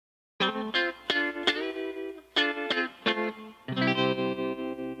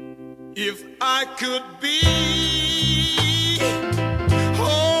If I could be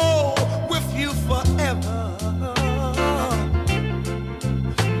oh, with you forever,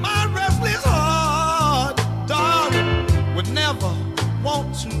 my restless heart, darling, would never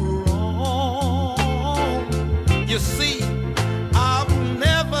want to roam. You see, I've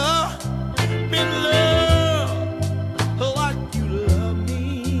never been loved like you love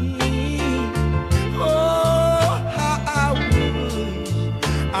me. Oh, how I wish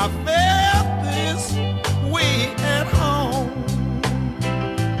I felt this way at home.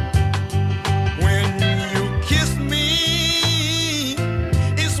 When you kiss me,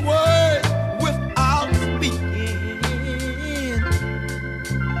 it's words without speaking.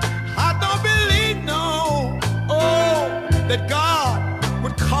 I don't believe, no, oh, that God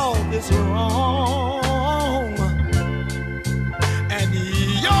would call this wrong. And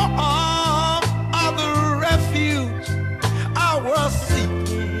your arms are the refuge I was seeking.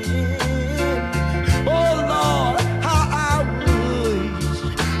 Oh Lord, how I wish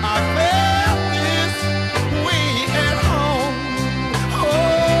I felt this way at home.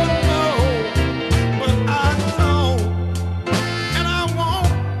 Oh no, but I don't, and I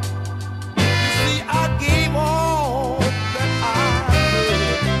won't. You see, I gave all that I could.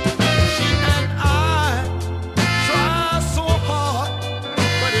 She and I tried so hard,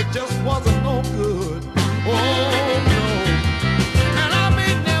 but it just wasn't no good.